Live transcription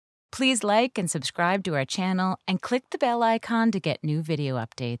Please like and subscribe to our channel and click the bell icon to get new video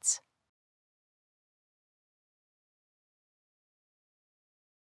updates.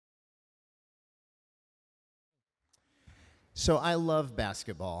 So I love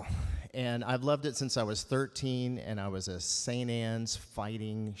basketball, and I've loved it since I was 13, and I was a St. Anne's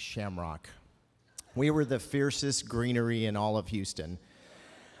Fighting Shamrock. We were the fiercest greenery in all of Houston.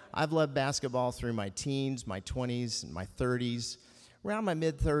 I've loved basketball through my teens, my 20s, and my 30s. Around my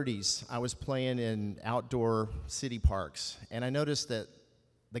mid-30s, I was playing in outdoor city parks, and I noticed that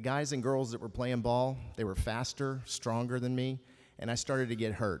the guys and girls that were playing ball, they were faster, stronger than me, and I started to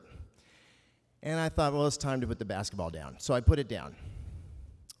get hurt. And I thought, well, it's time to put the basketball down. So I put it down.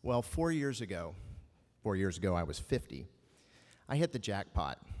 Well, 4 years ago I was 50, I hit the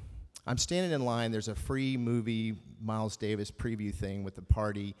jackpot. I'm standing in line. There's a free movie Miles Davis preview thing with the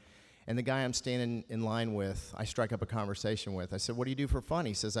party. And the guy I'm standing in line with, I strike up a conversation with. I said, what do you do for fun?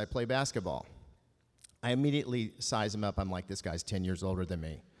 He says, I play basketball. I immediately size him up. I'm like, this guy's 10 years older than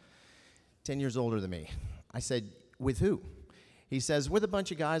me. 10 years older than me. I said, with who? He says, with a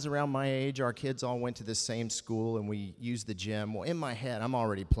bunch of guys around my age. Our kids all went to the same school, and we used the gym. Well, in my head, I'm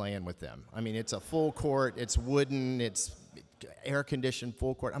already playing with them. I mean, it's a full court. It's wooden. It's air-conditioned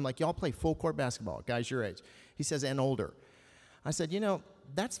full court. I'm like, y'all play full court basketball, guys your age. He says, and older. I said, you know,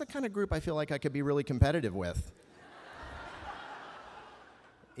 that's the kind of group I feel like I could be really competitive with.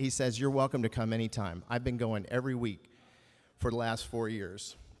 He says, you're welcome to come anytime. I've been going every week for the last 4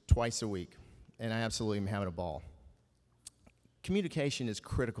 years, twice a week, and I absolutely am having a ball. Communication is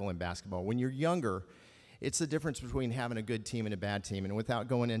critical in basketball. When you're younger, it's the difference between having a good team and a bad team. And without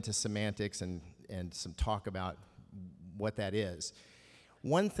going into semantics and some talk about what that is,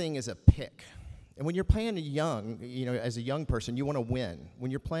 one thing is a pick. And when you're playing young, you know, as a young person, you want to win. When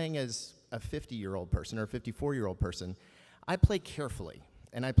you're playing as a 50-year-old person or a 54-year-old person, I play carefully.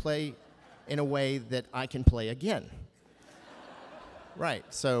 And I play in a way that I can play again. Right,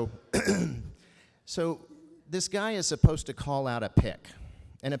 so this guy is supposed to call out a pick.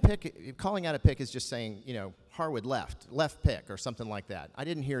 And calling out a pick is just saying, you know, Harwood left pick or something like that. I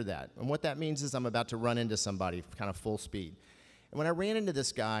didn't hear that. And what that means is I'm about to run into somebody kind of full speed. And when I ran into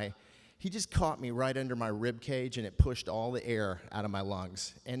this guy, he just caught me right under my rib cage, and it pushed all the air out of my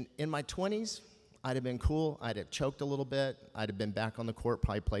lungs. And in my 20s, I'd have been cool. I'd have choked a little bit. I'd have been back on the court,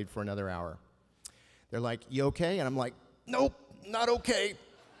 probably played for another hour. They're like, you okay? And I'm like, nope, not okay.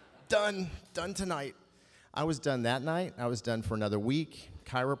 Done tonight. I was done that night. I was done for another week.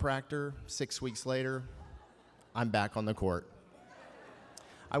 Chiropractor, 6 weeks later, I'm back on the court.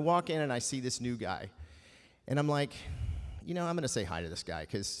 I walk in and I see this new guy. And I'm like, you know, I'm going to say hi to this guy,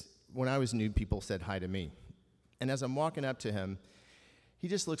 because when I was new, people said hi to me. And as I'm walking up to him, he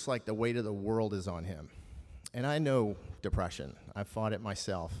just looks like the weight of the world is on him. And I know depression. I've fought it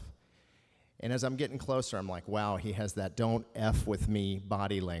myself. And as I'm getting closer, I'm like, wow, he has that don't F with me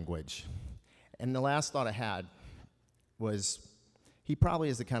body language. And the last thought I had was, he probably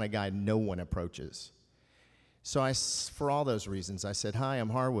is the kind of guy no one approaches. So for all those reasons, I said, hi, I'm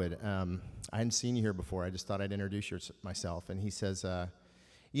Harwood. I hadn't seen you here before. I just thought I'd introduce myself. And he says,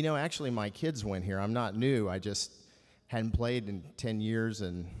 you know, actually my kids went here. I'm not new. I just hadn't played in 10 years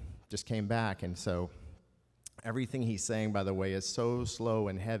and just came back. And so everything he's saying, by the way, is so slow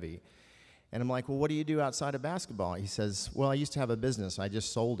and heavy. And I'm like, well, what do you do outside of basketball? He says, well, I used to have a business. I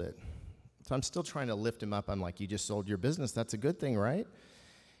just sold it. So I'm still trying to lift him up. I'm like, you just sold your business. That's a good thing, right?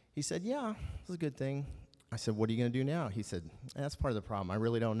 He said, yeah, it's a good thing. I said, what are you going to do now? He said, that's part of the problem. I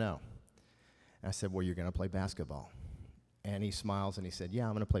really don't know. And I said, well, you're going to play basketball. And he smiles and he said, yeah,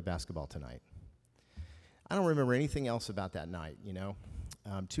 I'm going to play basketball tonight. I don't remember anything else about that night, you know.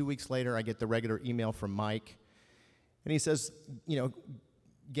 2 weeks later, I get the regular email from Mike. And he says, you know,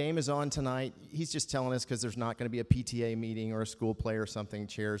 game is on tonight. He's just telling us because there's not going to be a PTA meeting or a school play or something,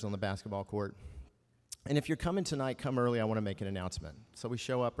 chairs on the basketball court. And if you're coming tonight, come early. I want to make an announcement. So we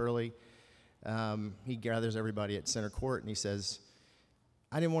show up early. He gathers everybody at center court, and he says,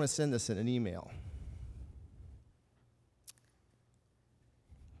 I didn't want to send this in an email.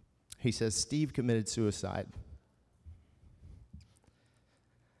 He says, Steve committed suicide.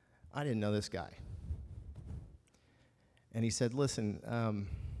 I didn't know this guy. And he said, listen,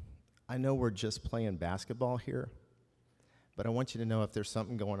 I know we're just playing basketball here, but I want you to know if there's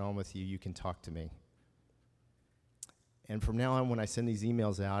something going on with you, you can talk to me. And from now on, when I send these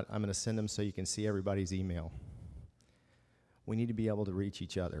emails out, I'm going to send them so you can see everybody's email. We need to be able to reach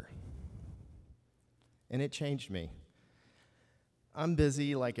each other. And it changed me. I'm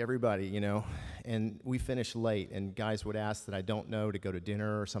busy like everybody, you know, and we finish late, and guys would ask that I don't know to go to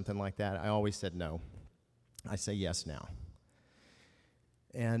dinner or something like that. I always said no. I say yes now.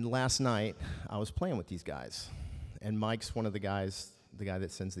 And last night, I was playing with these guys. And Mike's one of the guys, the guy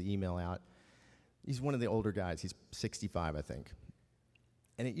that sends the email out. He's one of the older guys. He's 65, I think.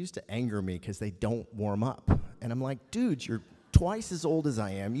 And it used to anger me because they don't warm up. And I'm like, dude, you're twice as old as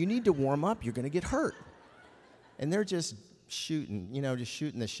I am. You need to warm up. You're going to get hurt. And they're just shooting, just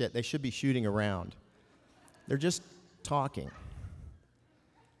shooting the shit. They should be shooting around. They're just talking.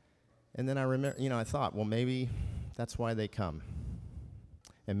 And then I remember, I thought, well, maybe that's why they come.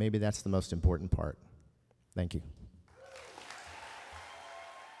 And maybe that's the most important part. Thank you.